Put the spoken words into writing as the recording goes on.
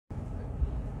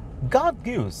God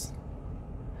gives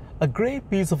a great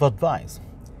piece of advice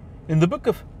in the book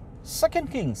of 2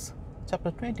 Kings chapter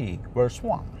 20 verse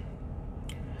 1.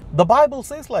 The Bible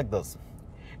says like this: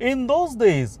 In those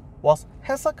days was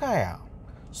Hezekiah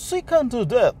sick unto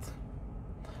death,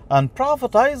 and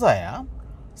prophet Isaiah,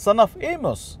 son of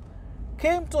Amos,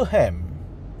 came to him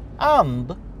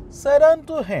and said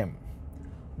unto him,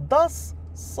 Thus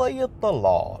saith the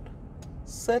Lord,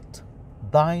 Set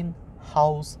thine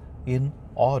house in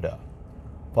order,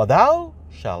 for thou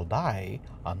shalt die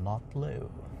and not live.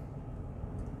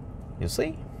 You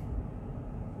see,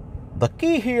 the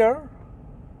key here,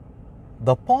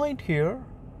 the point here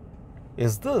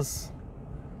is this: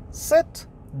 set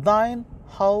thine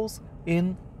house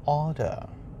in order,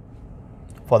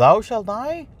 for thou shalt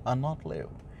die and not live.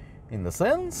 In the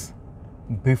sense,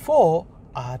 before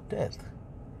our death,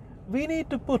 we need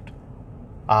to put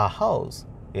our house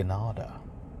in order.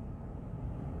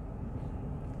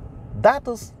 That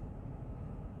is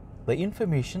the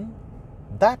information,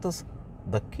 that is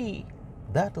the key,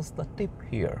 that is the tip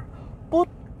here. Put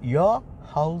your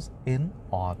house in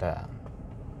order.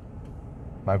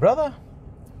 My brother,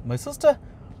 my sister,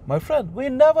 my friend, we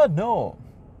never know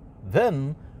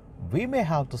when we may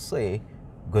have to say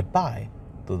goodbye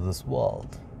to this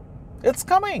world. It's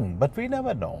coming, but we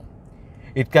never know.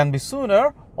 It can be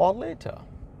sooner or later.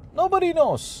 Nobody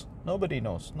knows. Nobody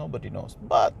knows. Nobody knows.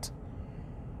 But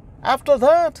after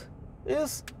that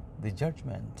is the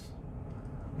judgment.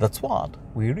 That's what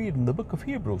we read in the book of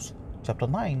Hebrews, chapter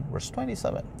 9, verse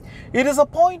 27. It is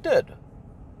appointed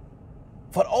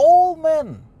for all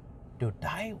men to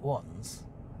die once,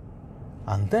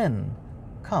 and then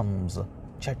comes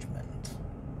judgment.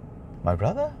 My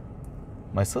brother,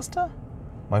 my sister,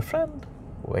 my friend,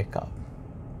 wake up.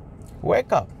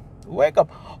 Wake up. Wake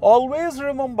up. Always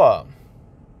remember,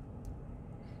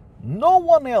 no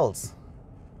one else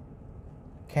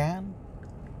can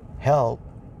help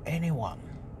anyone.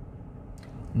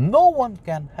 No one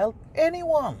can help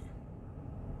anyone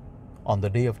on the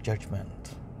day of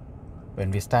judgment. When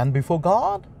we stand before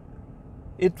God,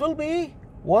 it will be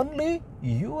only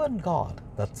you and God.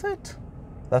 That's it.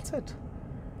 That's it.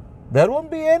 There won't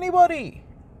be anybody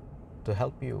to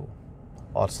help you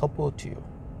or support you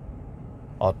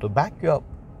or to back you up.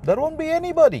 There won't be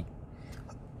anybody.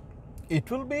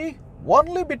 It will be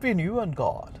only between you and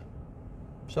God.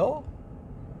 So,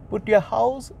 put your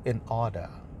house in order,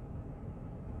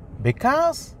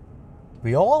 because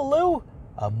we all live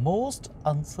a most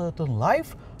uncertain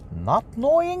life, not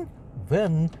knowing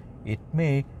when it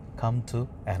may come to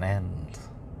an end.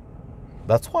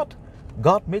 That's what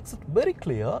God makes it very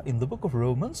clear in the book of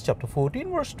Romans chapter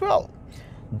 14 verse 12.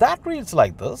 That reads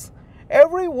like this: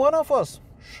 Every one of us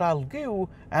shall give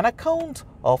an account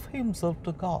of himself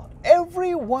to God.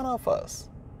 Every one of us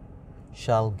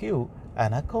shall give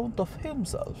an account of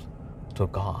himself to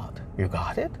God. You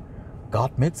got it?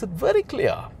 God makes it very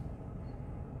clear.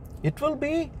 It will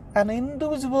be an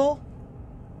individual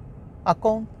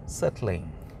account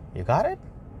settling. You got it?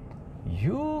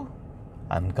 You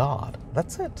and God.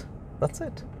 That's it. That's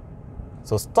it.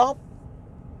 So stop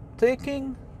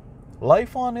taking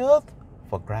life on earth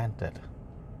for granted.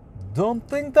 Don't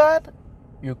think that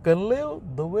you can live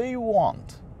the way you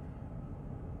want.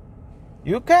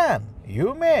 You can,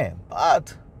 you may,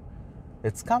 but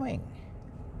it's coming.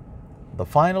 The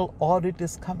final audit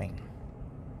is coming.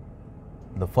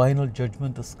 The final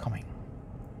judgment is coming.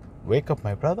 Wake up,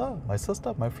 my brother, my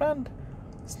sister, my friend.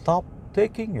 Stop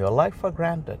taking your life for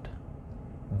granted.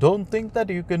 Don't think that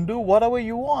you can do whatever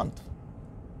you want.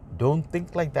 Don't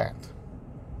think like that.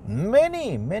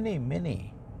 Many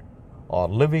are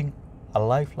living a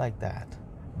life like that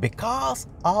because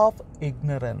of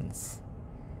ignorance.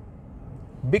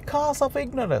 Because of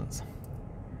ignorance.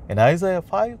 In Isaiah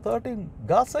 5:13,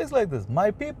 God says like this: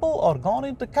 My people are gone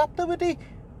into captivity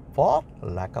for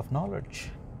lack of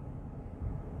knowledge.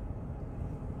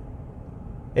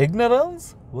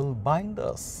 Ignorance will bind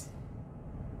us.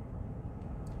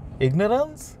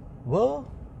 Ignorance will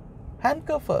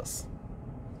handcuff us.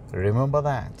 Remember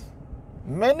that.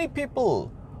 Many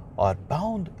people are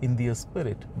bound in their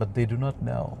spirit, but they do not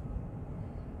know.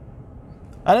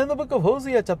 And in the book of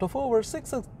Hosea chapter 4 verse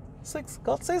 6,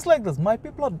 God says like this: My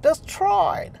people are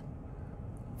destroyed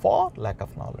for lack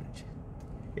of knowledge.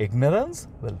 Ignorance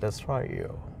will destroy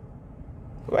you.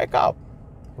 Wake up.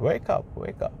 Wake up.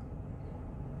 Wake up.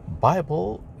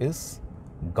 Bible is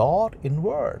God in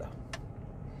word.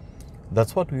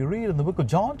 That's what we read in the book of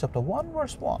John chapter 1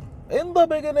 verse 1. In the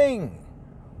beginning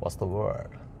was the Word.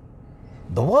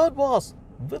 The Word was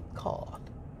with God,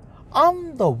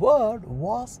 and the Word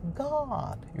was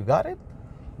God. You got it?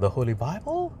 The Holy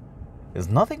Bible is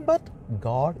nothing but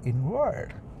God in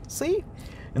word. See,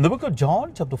 in the book of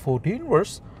John chapter 12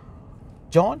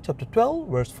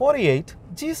 verse 48,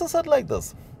 Jesus said like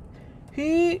this,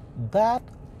 He that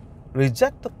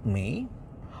rejecteth me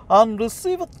and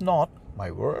receiveth not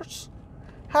my words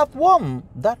hath one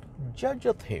that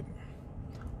judgeth him.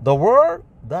 The word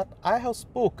that I have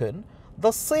spoken,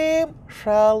 the same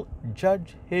shall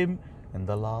judge him in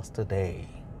the last day.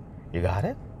 You got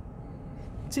it?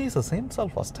 Jesus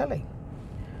himself was telling,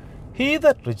 He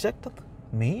that rejecteth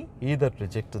me, he that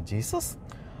rejecteth Jesus,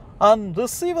 and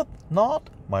receiveth not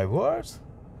my words,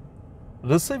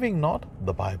 receiving not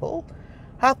the Bible,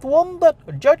 hath one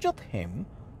that judgeth him.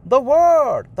 The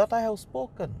word that I have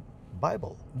spoken,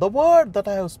 Bible, the word that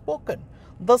I have spoken,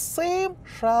 the same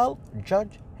shall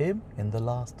judge him in the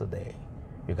last day.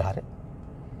 You got it?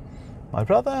 My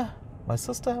brother, my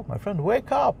sister, my friend,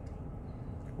 wake up.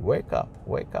 Wake up,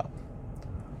 wake up.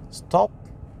 Stop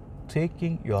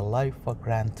taking your life for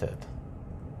granted.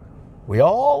 We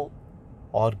all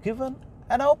are given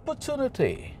an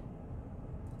opportunity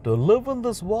to live in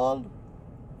this world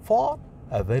for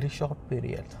a very short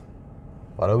period,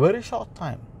 for a very short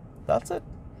time. That's it.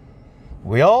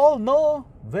 We all know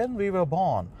when we were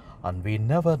born, and we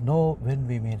never know when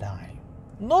we may die.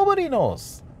 Nobody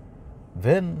knows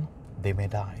when they may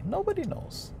die. Nobody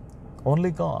knows.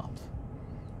 Only God.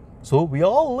 So we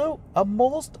all live a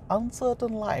most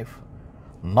uncertain life,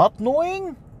 not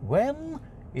knowing when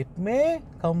it may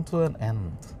come to an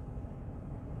end.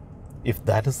 If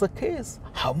that is the case,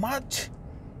 how much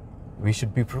we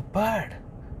should be prepared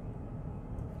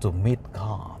to meet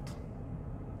God.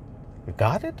 You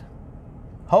got it?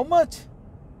 How much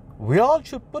we all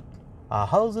should put our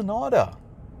house in order.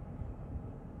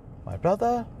 My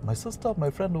brother, my sister,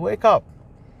 my friend, wake up.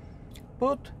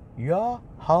 Put your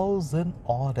house in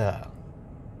order.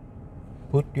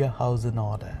 Put your house in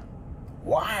order.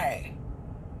 Why?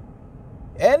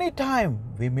 Anytime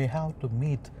we may have to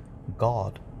meet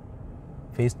God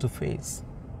face to face.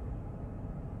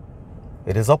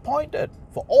 It is appointed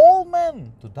for all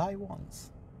men to die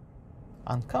once,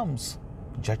 and comes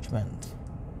judgment.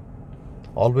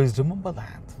 Always remember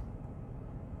that.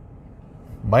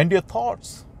 Mind your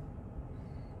thoughts.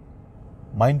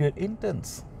 Mind your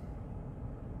intents.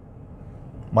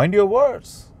 Mind your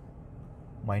words.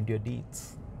 Mind your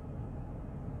deeds.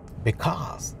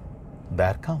 Because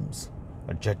there comes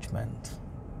a judgment.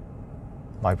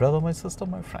 My brother, my sister,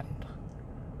 my friend,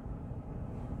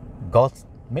 God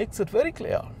makes it very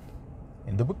clear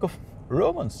in the book of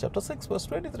Romans chapter 6 verse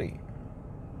 23.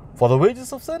 For the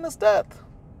wages of sin is death,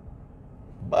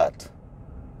 but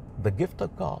the gift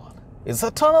of God is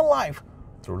eternal life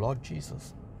through Lord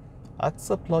Jesus.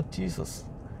 Accept Lord Jesus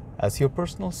as your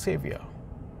personal Savior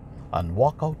and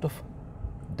walk out of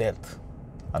death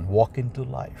and walk into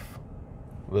life.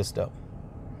 Wisdom.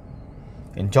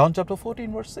 In John chapter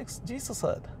 14 verse 6, Jesus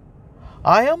said,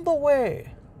 I am the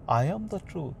way, I am the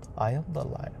truth, I am the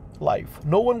life.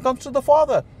 No one comes to the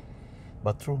Father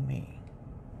but through me.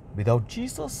 Without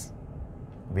Jesus,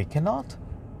 we cannot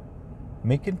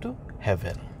make into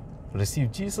heaven.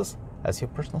 Receive Jesus as your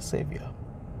personal Savior.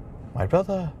 My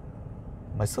brother,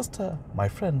 my sister, my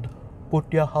friend,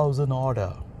 put your house in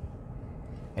order.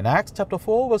 In Acts chapter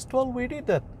 4 verse 12 we read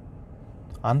that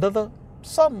under the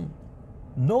sun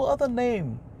no other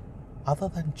name other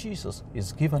than Jesus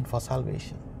is given for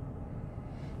salvation.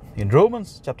 In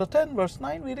Romans chapter 10 verse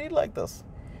 9 we read like this,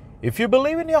 if you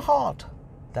believe in your heart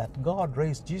that God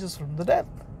raised Jesus from the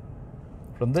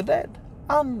dead,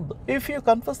 and if you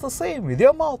confess the same with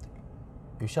your mouth,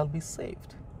 you shall be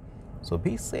saved. So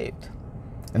be saved.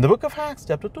 In the book of Acts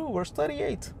chapter 2 verse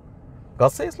 38, God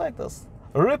says like this,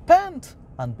 repent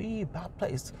and be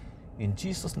baptized in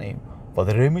Jesus' name for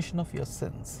the remission of your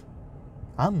sins,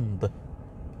 and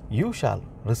you shall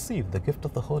receive the gift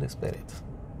of the Holy Spirit.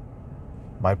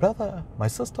 My brother, my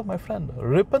sister, my friend,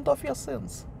 repent of your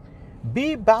sins.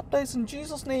 Be baptized in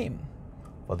Jesus' name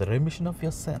for the remission of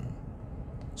your sin,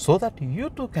 so that you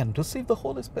too can receive the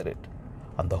Holy Spirit,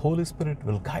 and the Holy Spirit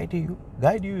will guide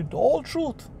you into all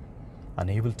truth, and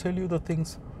He will tell you the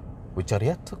things which are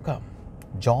yet to come.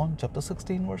 John chapter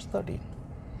 16 verse 13.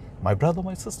 My brother,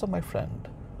 my sister, my friend,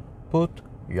 put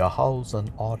your house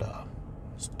in order.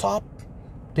 Stop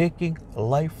taking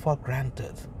life for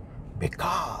granted,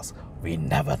 because we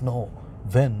never know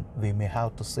when we may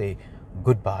have to say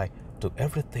goodbye to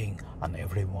everything and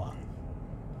everyone.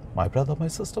 My brother, my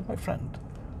sister, my friend,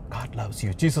 God loves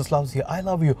you. Jesus loves you. I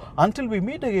love you. Until we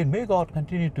meet again, may God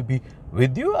continue to be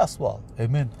with you as well.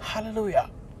 Amen. Hallelujah.